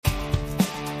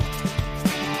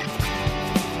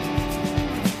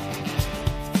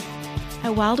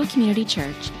At Wildwood Community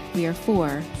Church, we are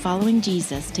for following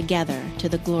Jesus together to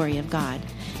the glory of God.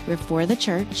 We're for the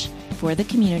church, for the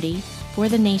community, for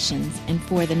the nations, and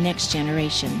for the next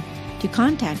generation. To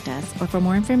contact us or for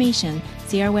more information,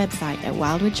 see our website at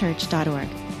wildwoodchurch.org.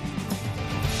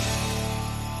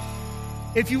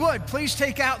 If you would, please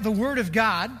take out the Word of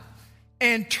God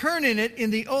and turn in it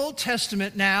in the Old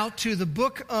Testament now to the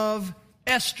book of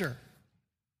Esther.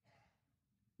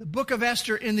 The book of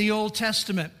Esther in the Old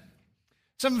Testament.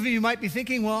 Some of you might be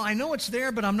thinking, well, I know it's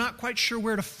there, but I'm not quite sure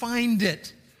where to find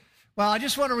it. Well, I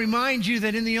just want to remind you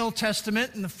that in the Old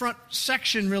Testament, in the front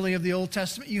section really of the Old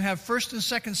Testament, you have 1st and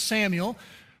 2nd Samuel,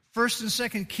 1st and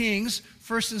 2nd Kings,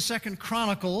 1st and 2nd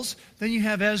Chronicles, then you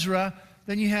have Ezra,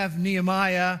 then you have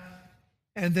Nehemiah,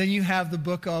 and then you have the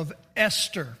book of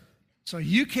Esther. So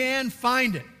you can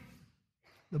find it.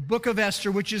 The book of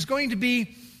Esther, which is going to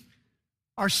be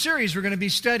our series we're going to be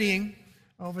studying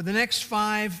over the next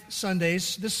 5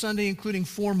 Sundays, this Sunday including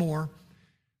 4 more,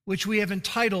 which we have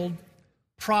entitled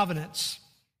Providence.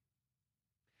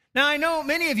 Now, I know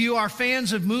many of you are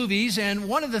fans of movies, and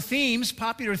one of the themes,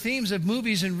 popular themes of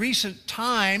movies in recent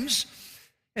times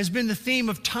has been the theme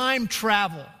of time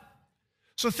travel.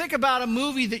 So think about a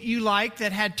movie that you like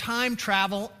that had time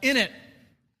travel in it.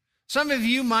 Some of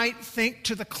you might think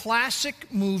to the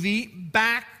classic movie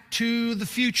Back to the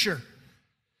Future.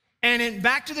 And in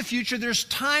Back to the Future, there's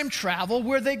time travel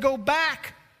where they go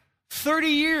back 30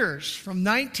 years from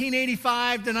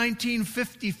 1985 to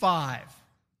 1955.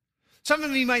 Some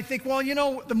of you might think, well, you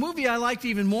know, the movie I liked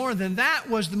even more than that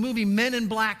was the movie Men in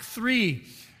Black 3.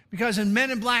 Because in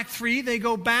Men in Black 3, they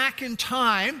go back in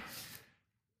time,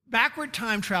 backward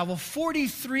time travel,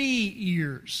 43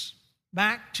 years,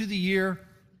 back to the year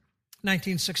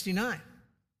 1969.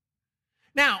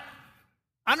 Now,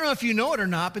 I don't know if you know it or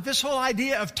not, but this whole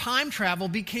idea of time travel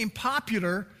became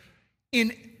popular in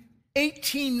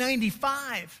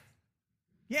 1895.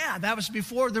 Yeah, that was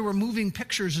before there were moving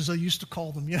pictures, as I used to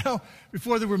call them,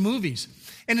 before there were movies.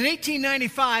 And in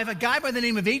 1895, a guy by the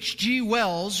name of H.G.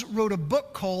 Wells wrote a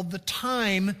book called The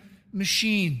Time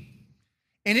Machine.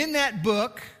 And in that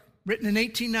book, written in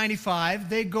 1895,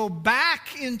 they go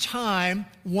back in time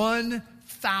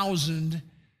 1,000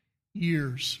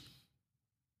 years.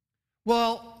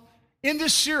 Well, in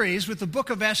this series with the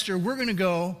book of Esther, we're going to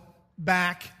go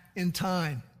back in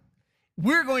time.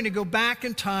 We're going to go back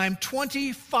in time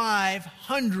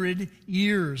 2,500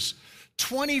 years,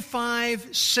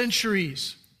 25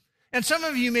 centuries. And some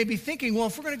of you may be thinking, well,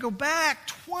 if we're going to go back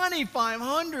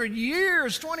 2,500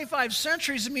 years, 25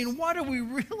 centuries, I mean, what are we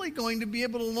really going to be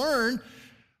able to learn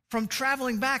from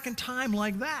traveling back in time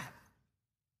like that?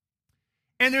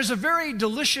 And there's a very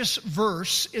delicious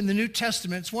verse in the New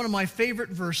Testament. It's one of my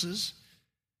favorite verses.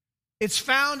 It's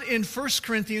found in 1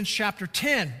 Corinthians chapter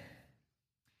 10.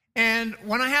 And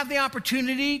when I have the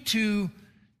opportunity to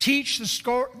teach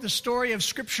the story of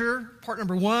Scripture, part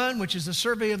number 1, which is the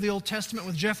survey of the Old Testament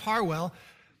with Jeff Harwell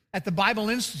at the Bible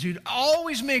Institute, I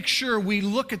always make sure we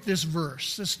look at this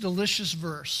verse, this delicious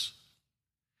verse.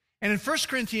 And in 1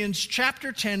 Corinthians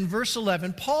chapter 10, verse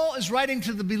 11, Paul is writing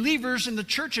to the believers in the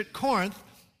church at Corinth,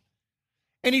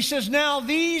 and he says, now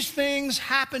these things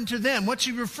happened to them. What's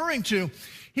he referring to?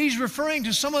 He's referring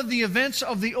to some of the events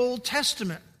of the Old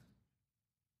Testament.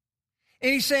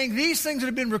 And he's saying these things that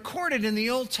have been recorded in the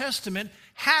Old Testament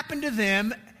happened to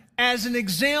them as an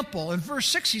example. In verse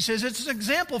 6, he says it's an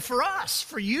example for us,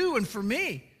 for you and for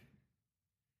me.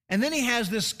 And then he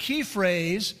has this key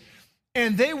phrase,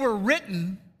 and they were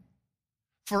written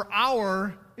for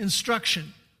our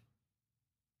instruction.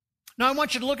 Now, I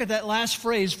want you to look at that last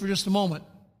phrase for just a moment.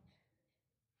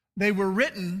 They were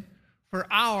written for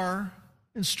our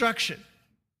instruction.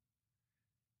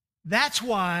 That's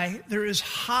why there is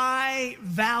high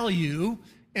value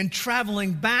in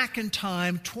traveling back in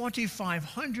time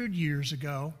 2,500 years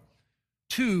ago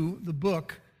to the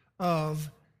book of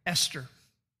Esther.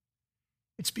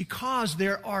 It's because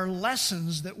there are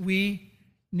lessons that we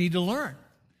need to learn.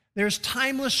 There's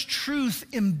timeless truth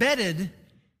embedded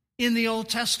in the Old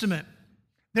Testament.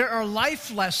 There are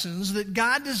life lessons that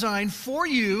God designed for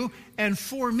you and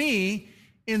for me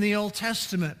in the Old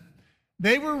Testament.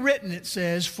 They were written, it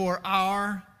says, for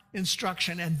our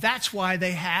instruction, and that's why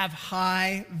they have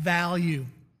high value.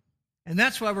 And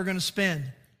that's why we're going to spend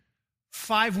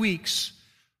 5 weeks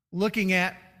looking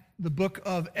at the book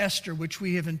of Esther, which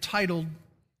we have entitled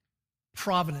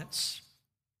Providence.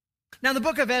 Now, the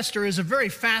book of Esther is a very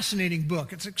fascinating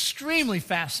book. It's extremely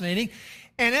fascinating,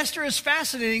 and Esther is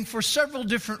fascinating for several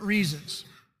different reasons.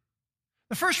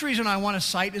 The first reason I want to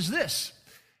cite is this.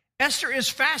 Esther is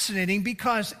fascinating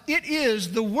because it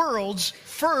is the world's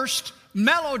first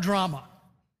melodrama.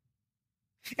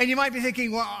 And you might be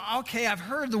thinking, well, okay, I've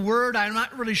heard the word. I'm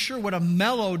not really sure what a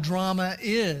melodrama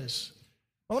is.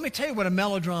 Well, let me tell you what a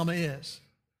melodrama is.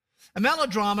 A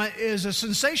melodrama is a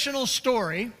sensational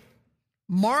story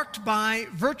marked by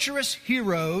virtuous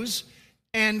heroes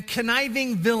and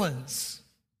conniving villains.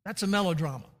 That's a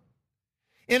melodrama.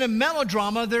 In a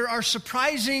melodrama, there are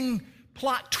surprising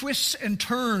plot twists and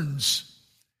turns.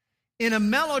 In a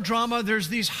melodrama, there's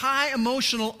these high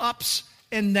emotional ups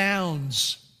and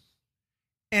downs.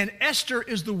 And Esther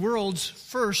is the world's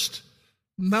first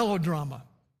melodrama.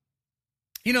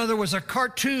 You know, there was a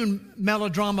cartoon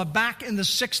melodrama back in the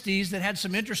 60s that had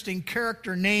some interesting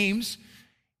character names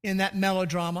in that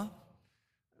melodrama.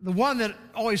 The one that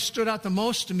always stood out the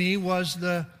most to me was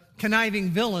the conniving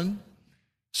villain,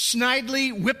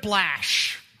 Snidely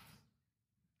Whiplash.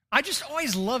 I just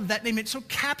always loved that name. It so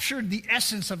captured the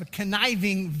essence of a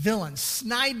conniving villain,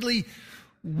 Snidely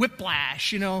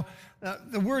Whiplash. You know,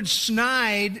 the word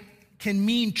snide can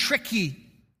mean tricky.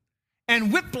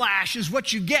 And whiplash is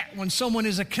what you get when someone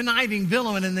is a conniving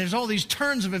villain and there's all these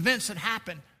turns of events that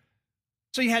happen.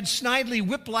 So you had Snidely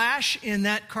Whiplash in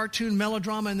that cartoon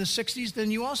melodrama in the 60s.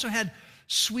 Then you also had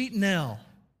Sweet Nell.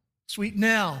 Sweet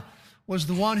Nell was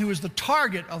the one who was the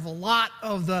target of a lot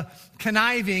of the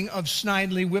conniving of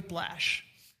Snidely Whiplash.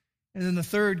 And then the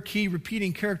third key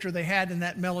repeating character they had in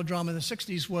that melodrama in the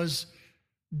 60s was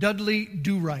Dudley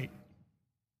Do-Right.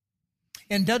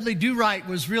 And Dudley Do-Right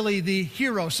was really the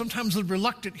hero, sometimes the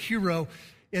reluctant hero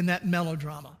in that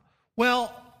melodrama.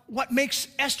 Well, what makes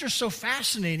Esther so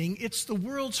fascinating, it's the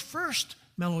world's first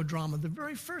melodrama, the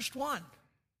very first one.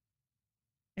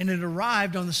 And it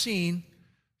arrived on the scene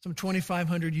some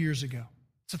 2,500 years ago.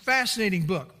 It's a fascinating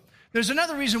book. There's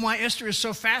another reason why Esther is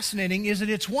so fascinating, is that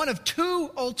it's one of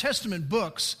two Old Testament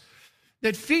books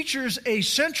that features a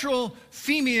central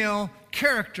female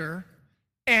character,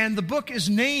 and the book is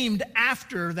named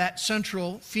after that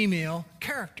central female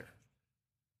character.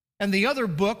 And the other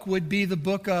book would be the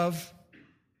book of,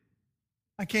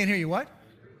 I can't hear you, what?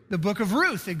 The book of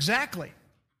Ruth, exactly.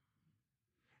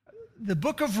 The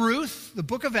book of Ruth, the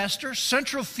book of Esther,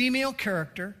 central female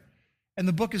character, and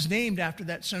the book is named after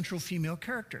that central female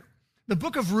character. The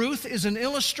book of Ruth is an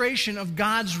illustration of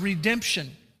God's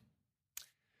redemption.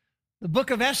 The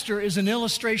book of Esther is an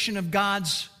illustration of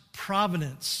God's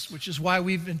providence, which is why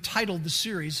we've entitled the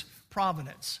series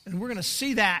Providence. And we're going to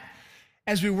see that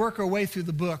as we work our way through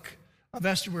the book of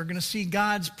Esther. We're going to see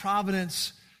God's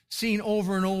providence seen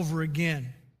over and over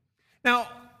again. Now,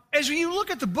 as you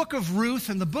look at the book of Ruth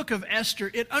and the book of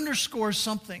Esther, it underscores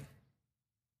something.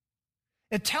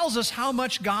 It tells us how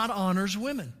much God honors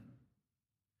women.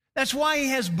 That's why he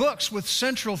has books with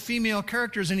central female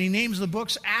characters, and he names the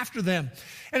books after them.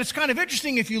 And it's kind of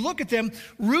interesting if you look at them.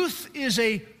 Ruth is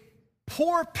a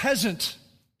poor peasant.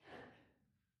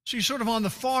 She's sort of on the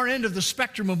far end of the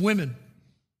spectrum of women.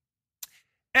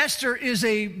 Esther is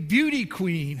a beauty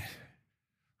queen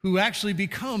who actually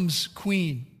becomes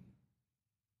queen.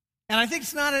 And I think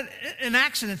it's not an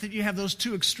accident that you have those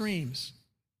two extremes.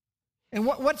 And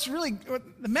what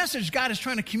the message God is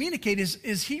trying to communicate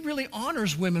is he really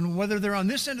honors women, whether they're on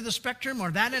this end of the spectrum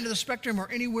or that end of the spectrum or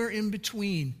anywhere in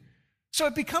between. So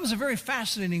it becomes a very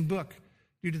fascinating book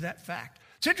due to that fact.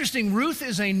 It's interesting, Ruth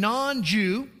is a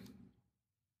non-Jew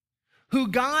who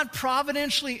God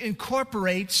providentially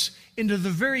incorporates into the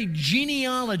very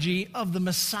genealogy of the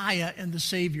Messiah and the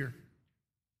Savior.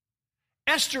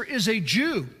 Esther is a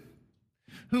Jew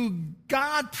who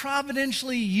God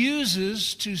providentially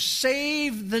uses to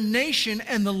save the nation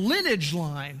and the lineage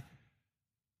line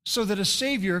so that a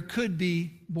Savior could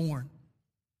be born.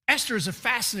 Esther is a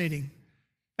fascinating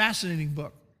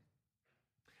book.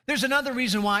 There's another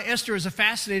reason why Esther is a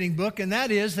fascinating book, and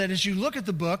that is that as you look at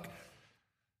the book,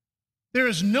 there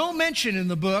is no mention in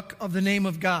the book of the name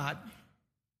of God.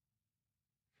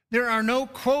 There are no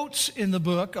quotes in the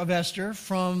book of Esther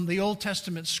from the Old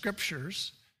Testament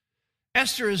scriptures.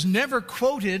 Esther is never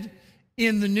quoted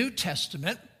in the New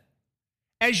Testament.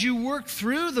 As you work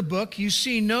through the book, you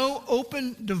see no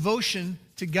open devotion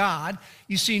to God.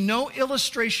 You see no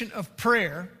illustration of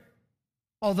prayer,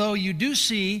 although you do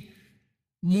see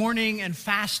mourning and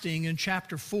fasting in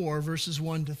chapter 4, verses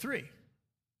 1 to 3.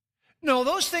 No,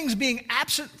 those things being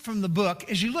absent from the book,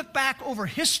 as you look back over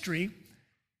history,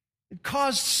 it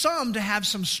caused some to have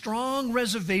some strong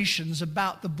reservations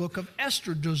about the book of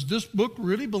Esther. Does this book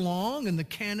really belong in the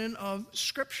canon of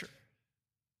Scripture?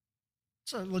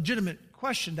 It's a legitimate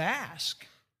question to ask.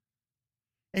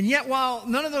 And yet, while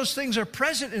none of those things are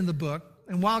present in the book,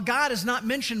 and while God is not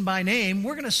mentioned by name,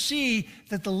 we're going to see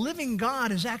that the living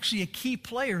God is actually a key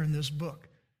player in this book.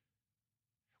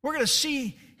 We're going to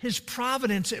see his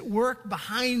providence at work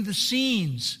behind the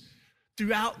scenes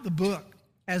throughout the book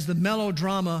as the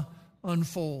melodrama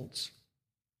unfolds.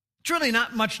 It's really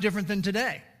not much different than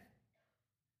today.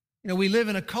 We live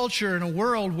in a culture, in a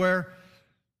world where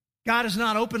God is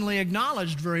not openly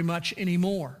acknowledged very much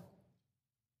anymore.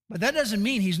 But that doesn't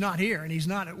mean he's not here and he's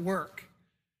not at work.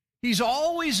 He's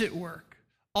always at work,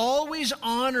 always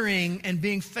honoring and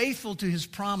being faithful to his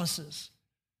promises.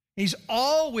 He's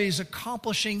always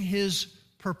accomplishing his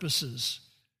purposes,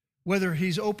 whether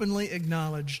he's openly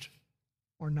acknowledged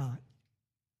or not.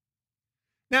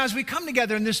 Now, as we come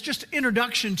together in this just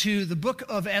introduction to the book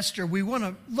of Esther, we want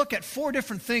to look at 4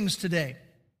 different things today.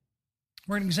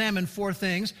 We're going to examine 4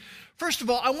 things. First of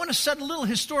all, I want to set a little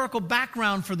historical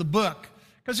background for the book,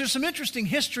 because there's some interesting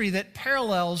history that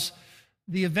parallels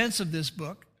the events of this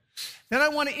book. Then I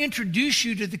want to introduce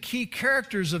you to the key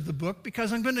characters of the book,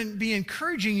 because I'm going to be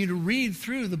encouraging you to read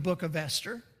through the book of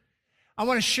Esther. I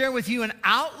want to share with you an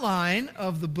outline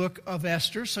of the book of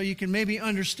Esther so you can maybe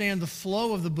understand the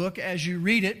flow of the book as you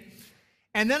read it.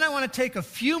 And then I want to take a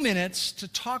few minutes to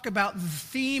talk about the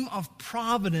theme of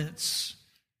providence,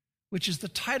 which is the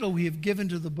title we have given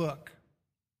to the book.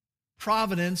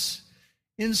 Providence,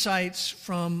 Insights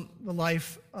from the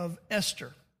Life of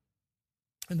Esther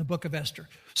in the book of Esther.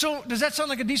 So does that sound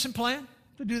like a decent plan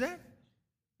to do that?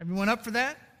 Everyone up for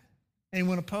that?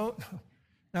 Anyone opposed? No,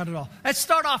 not at all. Let's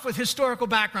start off with historical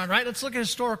background, right? Let's look at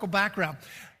historical background.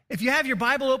 If you have your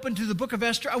Bible open to the book of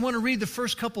Esther, I want to read the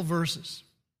first couple verses.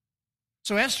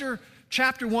 So Esther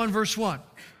chapter 1, verse 1.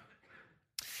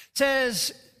 It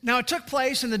says, "Now it took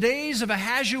place in the days of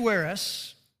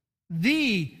Ahasuerus,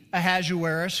 the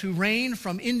Ahasuerus who reigned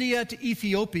from India to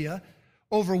Ethiopia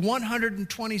over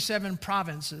 127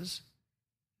 provinces.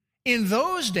 In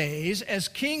those days, as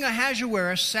King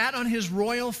Ahasuerus sat on his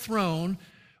royal throne,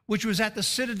 which was at the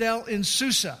citadel in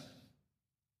Susa.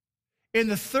 In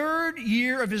the 3rd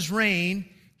year of his reign,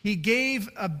 he gave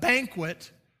a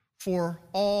banquet for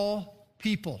all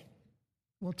people."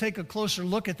 We'll take a closer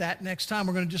look at that next time.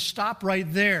 We're going to just stop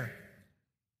right there.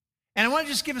 And I want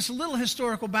to just give us a little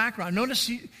historical background. Notice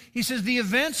he says the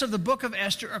events of the book of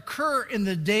Esther occur in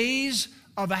the days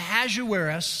of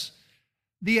Ahasuerus,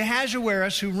 the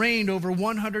Ahasuerus who reigned over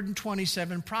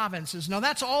 127 provinces. Now,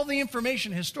 that's all the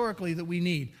information historically that we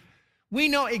need. We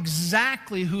know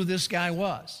exactly who this guy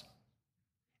was.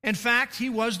 In fact, he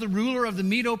was the ruler of the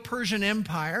Medo-Persian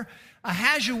Empire.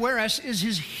 Ahasuerus is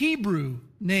his Hebrew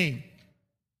name.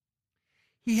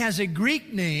 He has a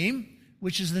Greek name,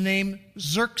 which is the name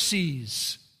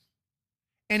Xerxes.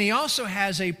 And he also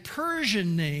has a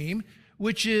Persian name,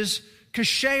 which is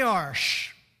Kshearsh.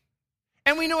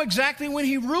 And we know exactly when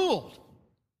he ruled,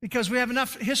 because we have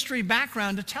enough history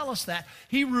background to tell us that.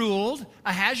 He ruled,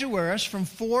 Ahasuerus, from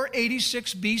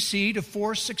 486 BC to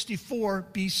 464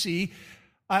 BC,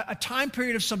 a time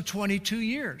period of some 22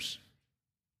 years.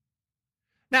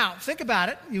 Now, think about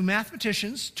it, you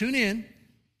mathematicians, tune in.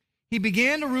 He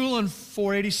began to rule in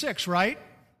 486, right?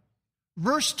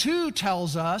 Verse 2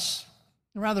 tells us,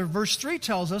 or rather verse 3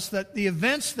 tells us that the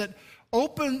events that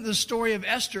open the story of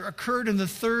Esther occurred in the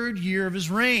 3rd year of his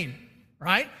reign,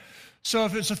 right? So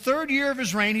if it's the 3rd year of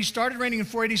his reign, he started reigning in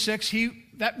 486,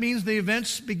 that means the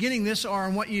events beginning this are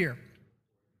in what year?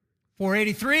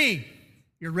 483.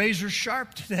 Your razor's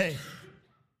sharp today.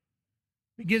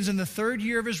 Begins in the 3rd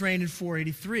year of his reign in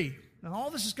 483. Now,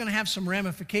 all this is going to have some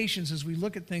ramifications as we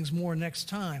look at things more next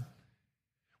time.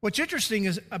 What's interesting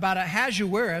is about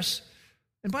Ahasuerus,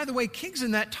 and by the way, kings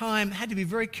in that time had to be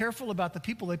very careful about the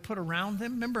people they put around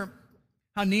them. Remember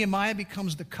how Nehemiah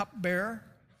becomes the cupbearer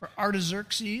for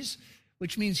Artaxerxes,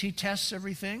 which means he tests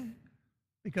everything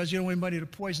because you don't want anybody to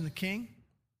poison the king?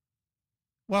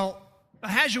 Well,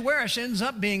 Ahasuerus ends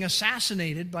up being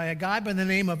assassinated by a guy by the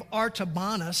name of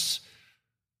Artabanus,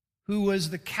 who was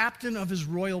the captain of his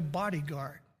royal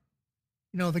bodyguard.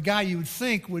 You know, the guy you would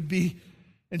think would be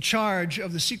in charge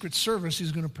of the Secret Service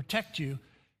who's going to protect you.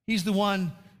 He's the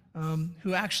one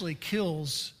who actually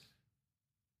kills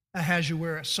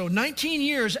Ahasuerus. So 19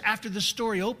 years after the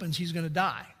story opens, he's going to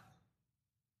die.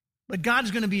 But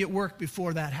God's going to be at work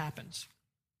before that happens.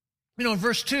 You know, in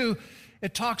verse 2,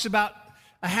 it talks about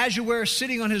Ahasuerus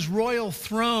sitting on his royal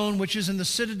throne, which is in the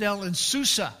citadel in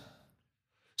Susa.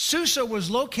 Susa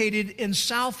was located in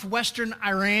southwestern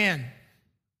Iran.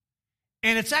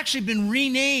 And it's actually been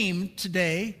renamed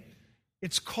today.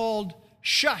 It's called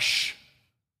Shush.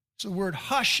 It's the word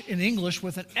hush in English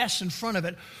with an S in front of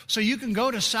it. So you can go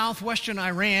to southwestern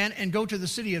Iran and go to the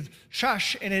city of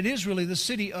Shush, and it is really the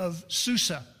city of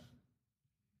Susa.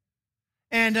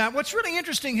 And what's really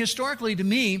interesting historically to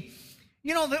me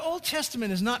You know, the Old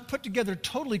Testament is not put together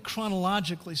totally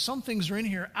chronologically. Some things are in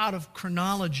here out of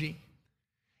chronology.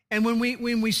 And when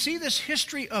we see this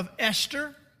history of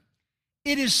Esther,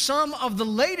 it is some of the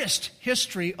latest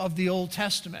history of the Old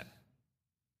Testament.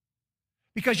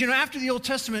 Because, you know, after the Old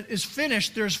Testament is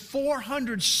finished, there's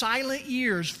 400 silent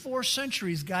years, 4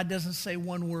 centuries, God doesn't say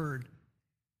one word.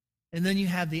 And then you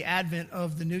have the advent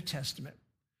of the New Testament.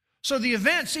 So the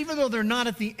events, even though they're not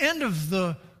at the end of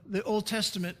the Old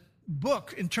Testament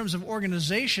book in terms of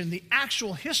organization, the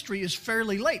actual history is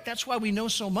fairly late. That's why we know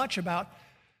so much about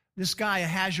this guy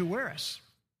Ahasuerus.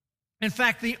 In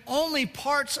fact, the only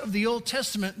parts of the Old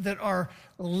Testament that are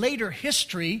later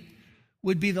history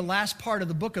would be the last part of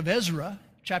the book of Ezra,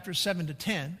 chapters 7 to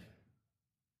 10.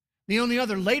 The only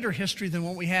other later history than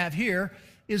what we have here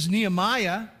is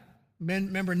Nehemiah.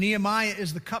 Remember, Nehemiah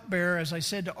is the cupbearer, as I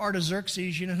said, to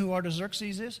Artaxerxes. You know who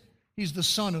Artaxerxes is? He's the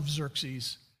son of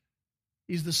Xerxes.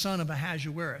 He's the son of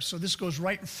Ahasuerus. So this goes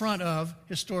right in front of,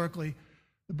 historically,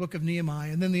 the book of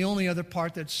Nehemiah. And then the only other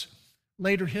part that's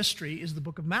later history is the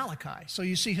book of Malachi. So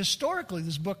you see, historically,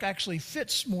 this book actually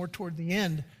fits more toward the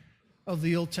end of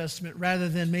the Old Testament rather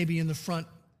than maybe in the front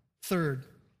third.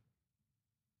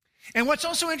 And what's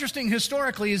also interesting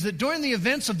historically is that during the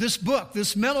events of this book,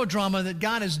 this melodrama that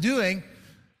God is doing,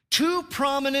 2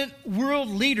 prominent world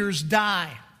leaders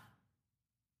die.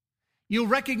 You'll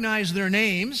recognize their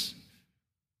names.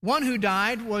 One who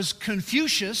died was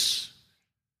Confucius,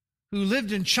 who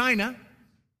lived in China.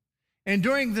 And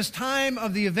during this time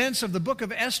of the events of the book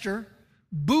of Esther,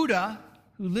 Buddha,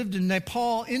 who lived in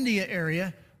Nepal, India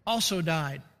area, also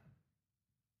died.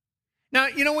 Now,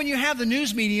 you know, when you have the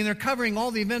news media and they're covering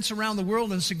all the events around the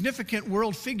world and significant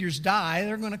world figures die,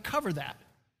 they're going to cover that.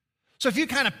 So if you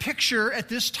kind of picture at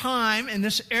this time and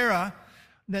this era,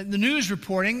 the news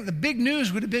reporting, the big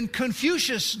news would have been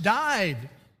Confucius died.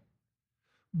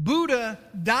 Buddha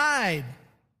died.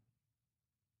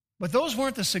 But those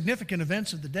weren't the significant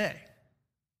events of the day.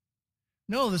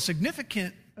 No, the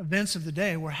significant events of the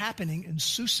day were happening in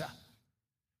Susa.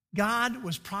 God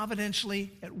was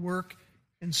providentially at work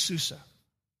in Susa.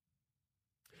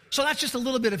 So that's just a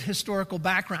little bit of historical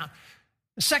background.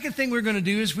 The second thing we're going to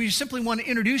do is we simply want to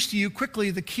introduce to you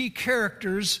quickly the key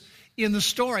characters in the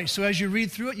story. So as you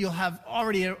read through it, you'll have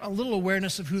already a little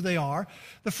awareness of who they are.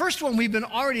 The first one we've been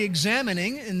already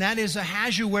examining, and that is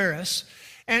Ahasuerus.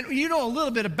 And you know a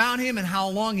little bit about him and how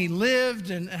long he lived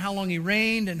and how long he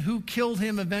reigned and who killed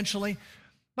him eventually.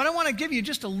 But I want to give you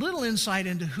just a little insight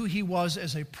into who he was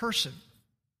as a person.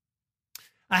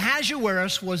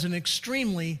 Ahasuerus was an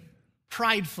extremely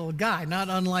prideful guy, not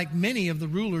unlike many of the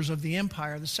rulers of the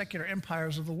empire, the secular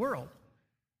empires of the world.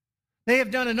 They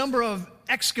have done a number of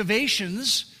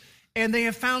excavations, and they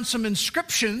have found some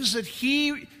inscriptions that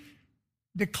he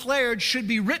declared should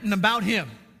be written about him.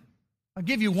 I'll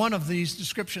give you one of these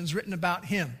descriptions written about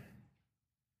him.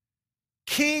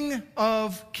 King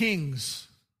of Kings.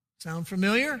 Sound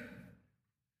familiar?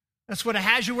 That's what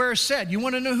Ahasuerus said. You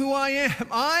want to know who I am?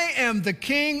 I am the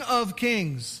King of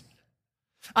Kings.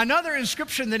 Another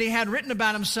inscription that he had written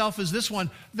about himself is this one: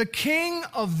 the King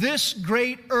of this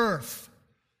great earth.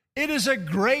 It is a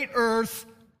great earth,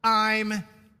 I'm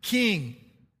king.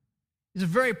 He's a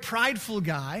very prideful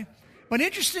guy. But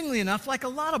interestingly enough, like a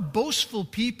lot of boastful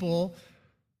people,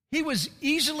 he was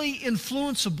easily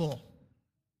influenceable.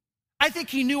 I think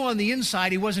he knew on the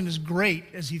inside he wasn't as great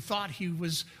as he thought he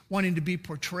was wanting to be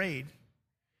portrayed.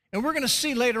 And we're going to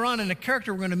see later on in a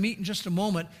character we're going to meet in just a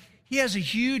moment, he has a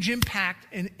huge impact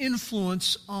and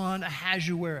influence on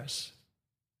Ahasuerus.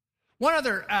 One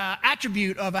other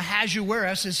attribute of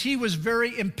Ahasuerus is he was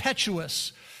very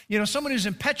impetuous. You know, someone who's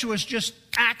impetuous just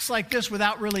acts like this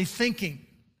without really thinking.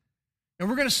 And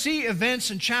we're going to see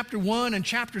events in chapter 1 and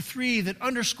chapter 3 that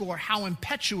underscore how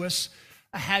impetuous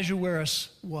Ahasuerus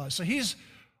was. So he's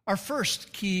our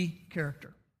first key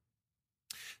character.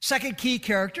 Second key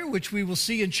character, which we will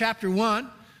see in chapter 1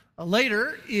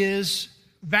 later, is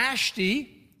Vashti,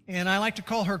 and I like to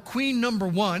call her queen number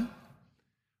 1.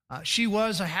 She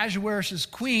was Ahasuerus'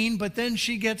 queen, but then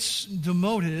she gets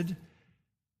demoted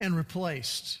and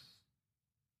replaced.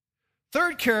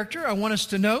 Third character I want us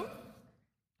to note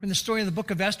in the story of the book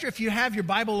of Esther, if you have your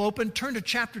Bible open, turn to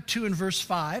chapter 2 and verse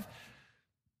 5.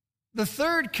 The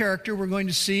third character we're going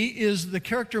to see is the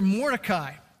character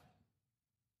Mordecai.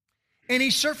 And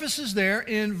he surfaces there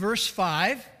in verse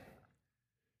 5. It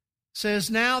says,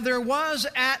 now there was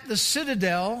at the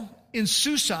citadel in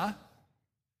Susa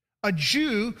a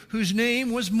Jew whose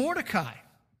name was Mordecai.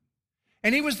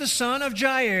 And he was the son of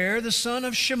Jair, the son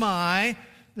of Shammai,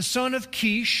 the son of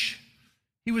Kish.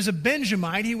 He was a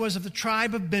Benjamite. He was of the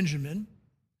tribe of Benjamin.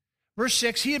 Verse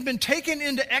 6, he had been taken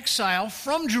into exile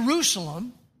from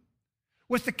Jerusalem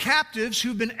with the captives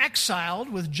who've been exiled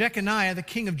with Jeconiah, the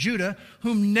king of Judah,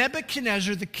 whom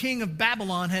Nebuchadnezzar, the king of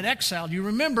Babylon, had exiled. You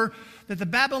remember that the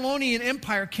Babylonian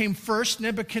Empire came first.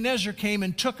 Nebuchadnezzar came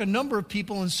and took a number of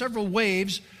people in several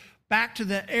waves back to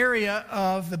the area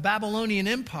of the Babylonian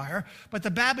Empire. But the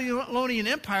Babylonian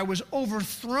Empire was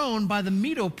overthrown by the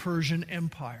Medo-Persian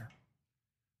Empire.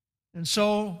 And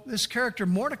so this character,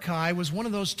 Mordecai, was one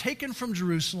of those taken from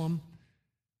Jerusalem,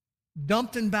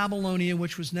 dumped in Babylonia,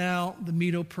 which was now the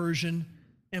Medo-Persian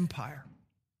Empire.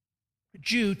 A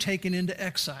Jew taken into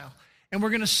exile. And we're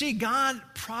going to see God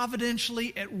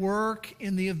providentially at work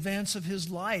in the events of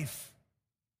his life.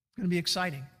 It's going to be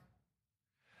exciting.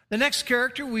 The next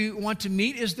character we want to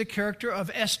meet is the character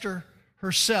of Esther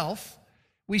herself.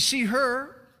 We see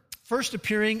her first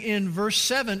appearing in verse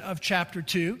 7 of chapter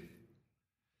 2.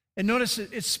 And notice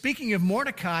it's speaking of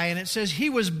Mordecai, and it says he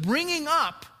was bringing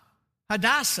up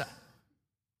Hadassah.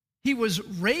 He was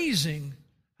raising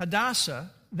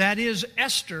Hadassah, that is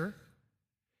Esther,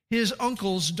 his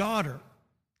uncle's daughter.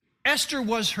 Esther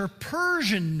was her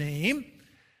Persian name.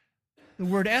 The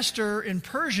word Esther in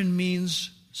Persian means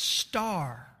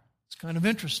star. It's kind of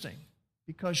interesting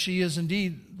because she is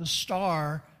indeed the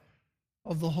star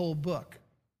of the whole book.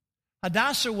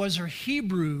 Hadassah was her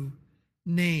Hebrew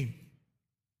name.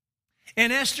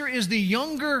 And Esther is the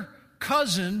younger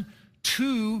cousin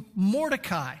to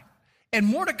Mordecai. And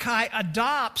Mordecai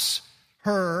adopts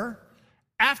her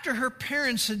after her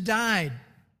parents had died.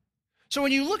 So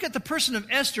when you look at the person of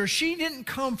Esther, she didn't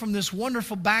come from this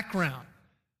wonderful background.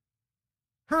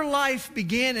 Her life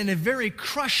began in a very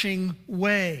crushing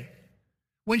way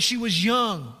when she was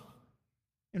young,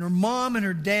 and her mom and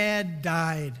her dad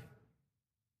died.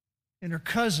 And her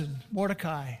cousin,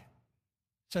 Mordecai,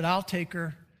 said, I'll take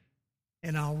her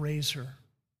and I'll raise her.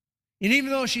 And even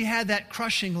though she had that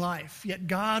crushing life, yet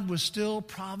God was still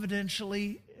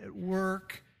providentially at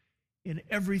work in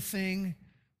everything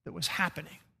that was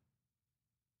happening.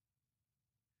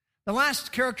 The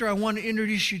last character I want to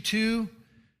introduce you to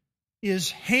is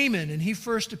Haman, and he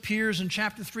first appears in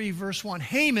chapter 3, verse 1.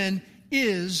 Haman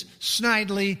is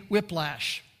Snidely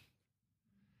Whiplash.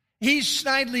 He's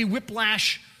Snidely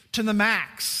Whiplash to the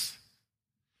max.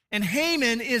 And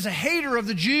Haman is a hater of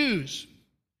the Jews.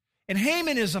 And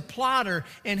Haman is a plotter,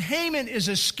 and Haman is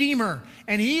a schemer,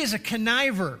 and he is a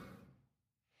conniver.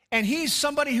 And he's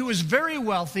somebody who is very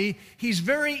wealthy, he's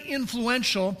very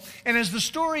influential, and as the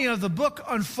story of the book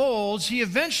unfolds, he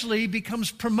eventually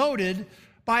becomes promoted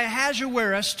by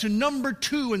Ahasuerus to number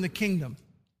 2 in the kingdom,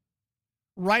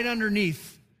 right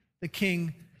underneath the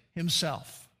king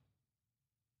himself.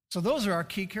 So those are our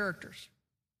key characters.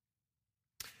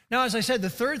 Now, as I said, the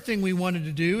third thing we wanted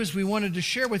to do is we wanted to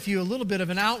share with you a little bit of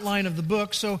an outline of the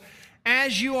book. So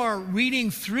as you are reading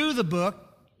through the book,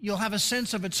 you'll have a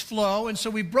sense of its flow. And so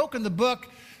we've broken the book,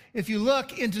 if you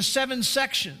look, into 7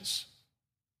 sections.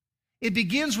 It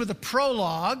begins with a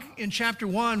prologue in chapter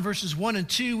 1, verses 1 and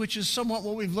 2, which is somewhat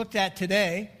what we've looked at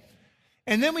today.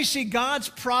 And then we see God's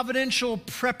providential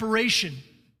preparation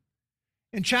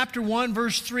in chapter 1,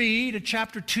 verse 3 to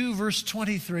chapter 2, verse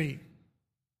 23.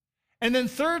 And then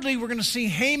thirdly, we're going to see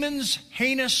Haman's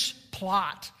heinous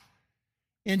plot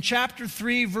in chapter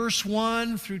 3, verse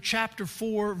 1 through chapter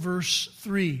 4, verse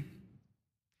 3.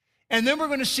 And then we're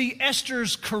going to see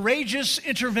Esther's courageous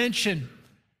intervention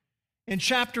in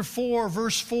chapter 4,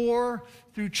 verse 4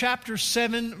 through chapter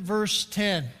 7, verse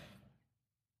 10.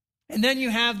 And then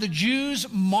you have the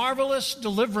Jews' marvelous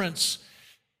deliverance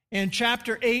in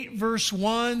chapter 8, verse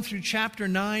 1 through chapter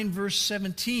 9, verse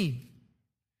 17.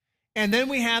 And then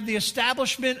we have the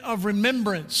establishment of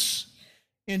remembrance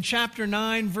in chapter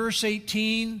 9, verse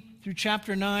 18 through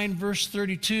chapter 9, verse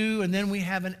 32. And then we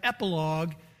have an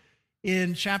epilogue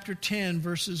in chapter 10,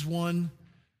 verses 1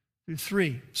 through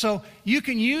 3. So you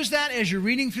can use that as you're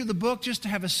reading through the book just to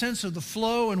have a sense of the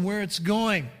flow and where it's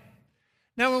going.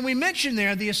 Now, when we mention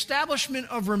there the establishment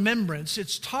of remembrance,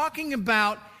 it's talking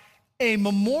about a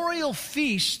memorial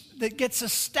feast that gets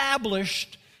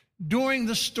established during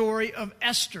the story of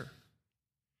Esther.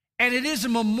 And it is a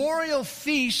memorial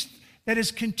feast that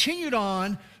has continued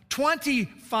on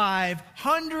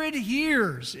 2,500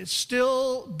 years. It's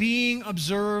still being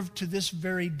observed to this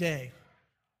very day.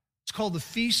 It's called the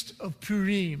Feast of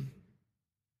Purim.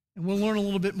 And we'll learn a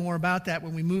little bit more about that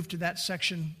when we move to that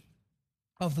section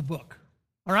of the book.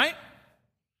 All right?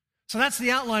 So that's the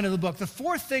outline of the book. The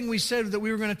fourth thing we said that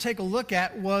we were going to take a look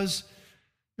at was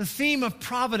the theme of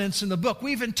providence in the book.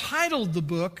 We've entitled the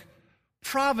book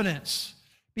Providence,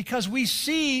 because we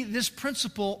see this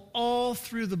principle all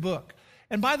through the book.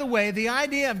 And by the way, the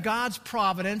idea of God's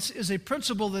providence is a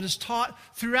principle that is taught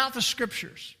throughout the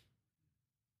Scriptures.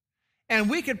 And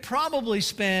we could probably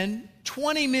spend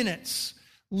 20 minutes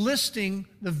listing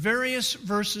the various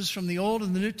verses from the Old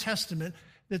and the New Testament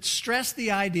that stress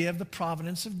the idea of the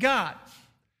providence of God.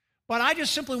 But I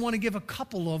just simply want to give a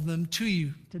couple of them to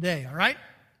you today, all right?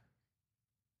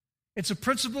 It's a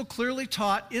principle clearly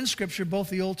taught in Scripture, both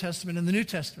the Old Testament and the New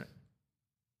Testament.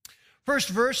 First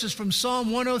verse is from Psalm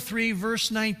 103,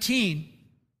 verse 19.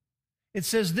 It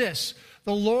says this,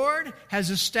 "The Lord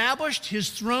has established his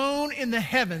throne in the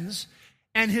heavens,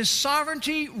 and his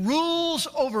sovereignty rules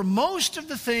over most of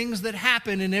the things that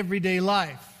happen in everyday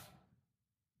life."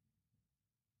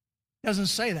 Doesn't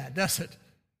say that, does it? It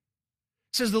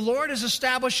says, "The Lord has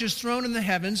established his throne in the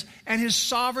heavens, and his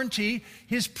sovereignty,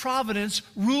 his providence,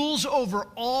 rules over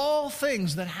all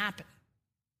things that happen."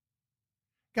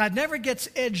 God never gets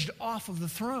edged off of the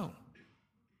throne.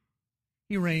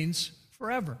 He reigns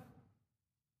forever.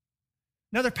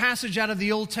 Another passage out of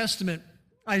the Old Testament,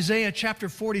 Isaiah chapter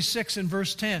 46 and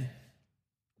verse 10.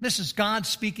 This is God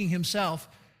speaking himself.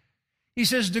 He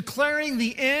says, "Declaring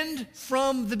the end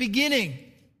from the beginning.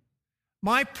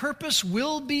 My purpose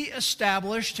will be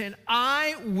established, and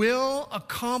I will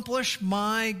accomplish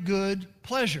my good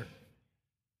pleasure."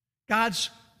 God's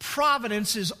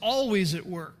providence is always at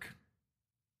work.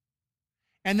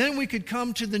 And then we could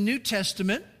come to the New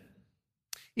Testament.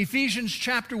 Ephesians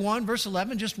chapter 1, verse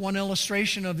 11, just one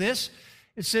illustration of this.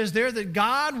 It says there that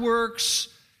God works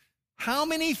how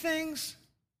many things?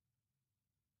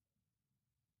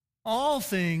 All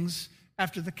things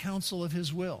after the counsel of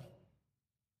his will.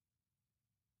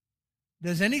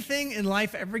 Does anything in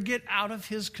life ever get out of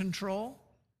his control?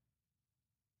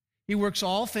 He works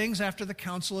all things after the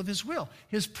counsel of his will.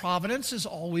 His providence is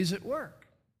always at work.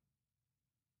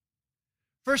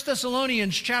 1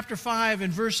 Thessalonians chapter 5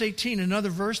 and verse 18, another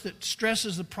verse that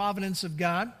stresses the providence of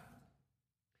God.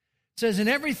 It says, "In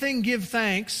everything give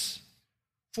thanks,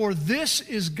 for this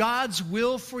is God's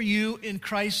will for you in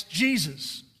Christ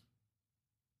Jesus."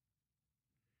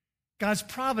 God's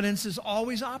providence is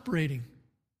always operating.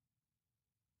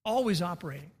 Always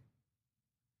operating.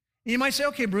 You might say,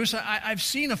 "Okay, Bruce, I've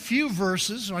seen a few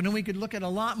verses, so I know we could look at a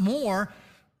lot more,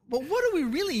 but what do we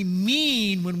really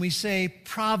mean when we say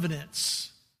providence?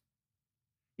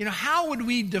 How would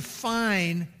we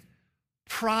define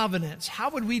providence? How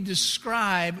would we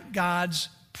describe God's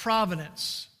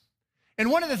providence?" And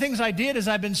one of the things I did as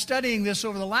I've been studying this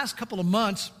over the last couple of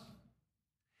months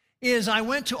is I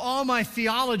went to all my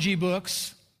theology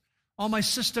books, all my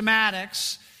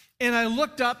systematics, and I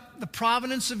looked up the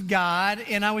providence of God,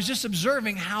 and I was just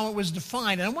observing how it was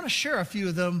defined. And I want to share a few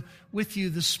of them with you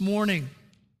this morning.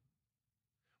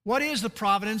 What is the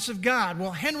providence of God?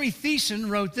 Well, Henry Thiessen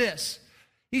wrote this.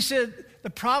 He said, "The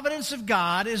providence of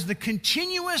God is the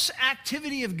continuous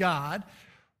activity of God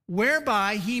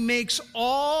whereby he makes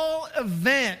all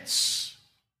events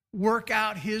work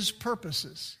out his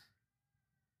purposes."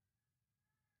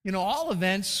 All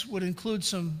events would include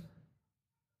some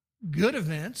good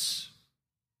events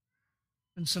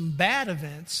and some bad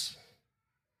events.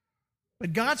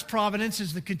 But God's providence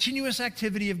is the continuous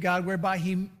activity of God whereby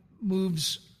he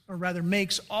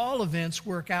makes all events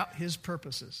work out his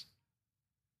purposes.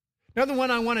 Another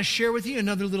one I want to share with you,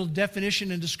 another little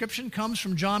definition and description, comes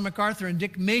from John MacArthur and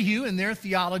Dick Mayhew in their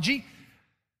theology.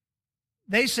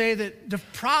 They say that the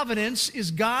providence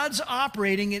is God's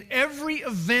operating in every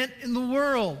event in the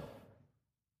world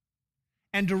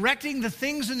and directing the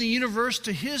things in the universe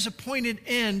to his appointed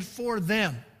end for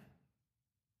them.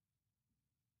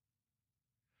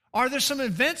 Are there some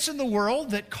events in the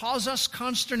world that cause us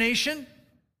consternation?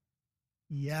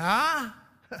 Yeah.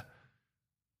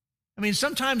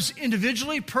 Sometimes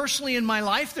individually, personally in my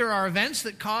life, there are events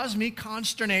that cause me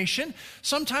consternation.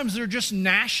 Sometimes they're just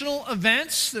national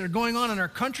events that are going on in our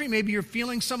country. Maybe you're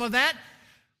feeling some of that.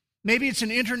 Maybe it's an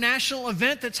international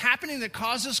event that's happening that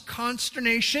causes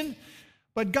consternation.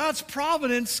 But God's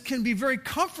providence can be very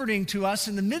comforting to us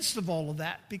in the midst of all of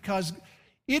that, because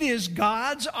it is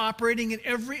God's operating in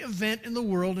every event in the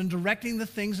world and directing the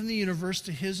things in the universe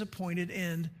to his appointed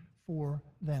end for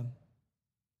them.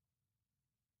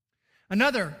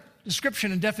 Another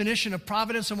description and definition of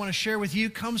providence I want to share with you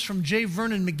comes from J.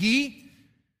 Vernon McGee.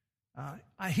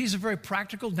 He's a very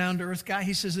practical, down-to-earth guy.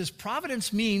 He says this: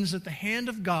 providence means that the hand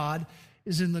of God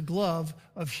is in the glove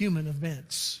of human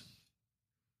events.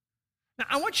 Now,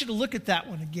 I want you to look at that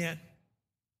one again.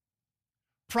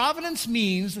 Providence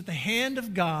means that the hand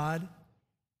of God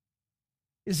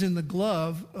is in the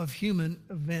glove of human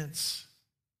events.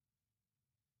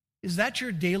 Is that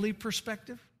your daily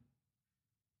perspective?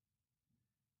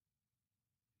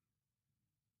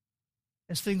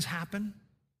 as things happen.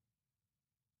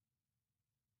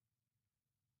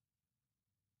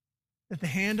 That the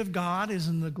hand of God is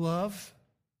in the glove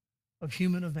of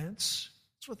human events.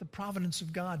 That's what the providence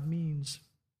of God means.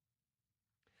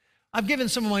 I've given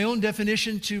some of my own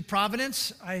definition to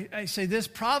providence. I say this: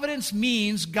 providence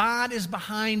means God is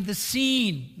behind the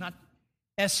scene, not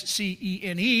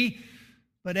S-C-E-N-E,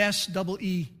 but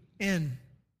S-E-E-N.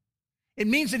 It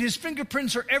means that his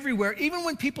fingerprints are everywhere, even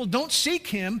when people don't seek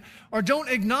him or don't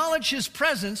acknowledge his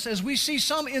presence, as we see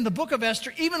some in the book of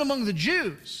Esther, even among the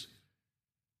Jews.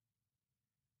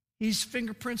 His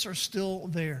fingerprints are still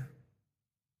there.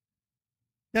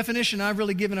 Definition I've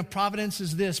really given of providence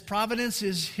is this: providence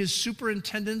is his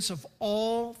superintendence of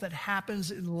all that happens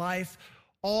in life.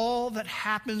 All that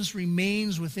happens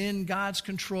remains within God's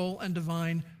control and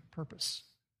divine purpose.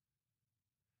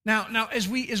 Now, as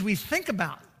we think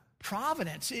about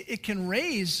providence, it can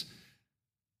raise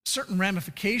certain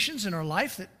ramifications in our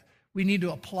life that we need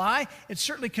to apply. It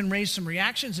certainly can raise some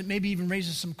reactions. It maybe even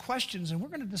raises some questions, and we're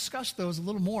going to discuss those a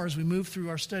little more as we move through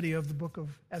our study of the book of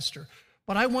Esther.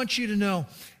 But I want you to know,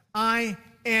 I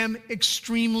am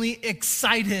extremely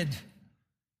excited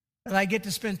that I get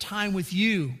to spend time with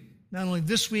you, not only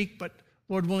this week, but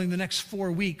Lord willing, the next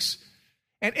 4 weeks.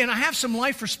 And I have some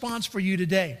life response for you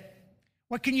today.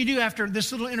 What can you do after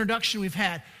this little introduction we've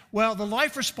had? Well, the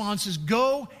life response is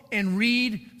go and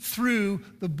read through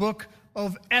the book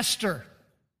of Esther.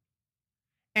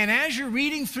 And as you're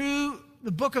reading through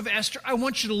the book of Esther, I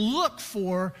want you to look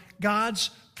for God's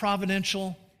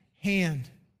providential hand.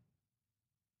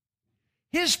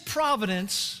 His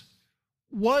providence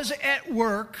was at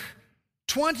work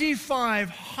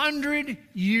 2,500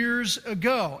 years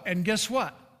ago. And guess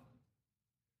what?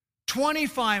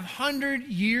 2,500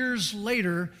 years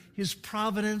later, his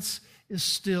providence is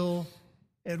still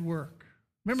at work.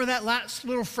 Remember that last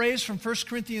little phrase from 1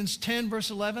 Corinthians 10,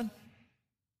 verse 11?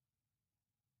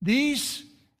 These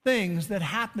things that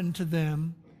happened to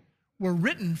them were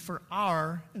written for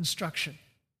our instruction.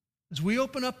 As we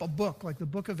open up a book like the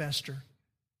book of Esther,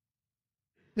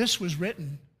 this was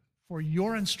written for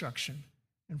your instruction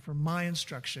and for my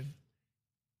instruction.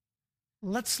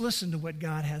 Let's listen to what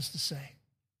God has to say.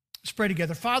 Let's pray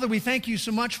together. Father, we thank you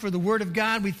so much for the Word of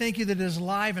God. We thank you that it is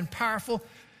alive and powerful.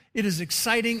 It is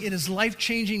exciting. It is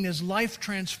life-changing. It is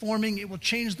life-transforming. It will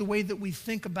change the way that we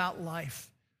think about life.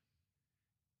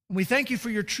 And we thank you for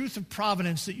your truth of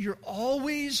providence, that you're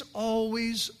always,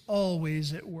 always,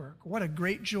 always at work. What a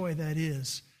great joy that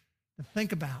is to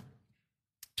think about,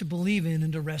 to believe in,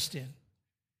 and to rest in.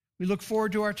 We look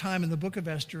forward to our time in the book of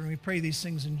Esther, and we pray these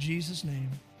things in Jesus' name.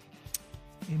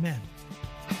 Amen.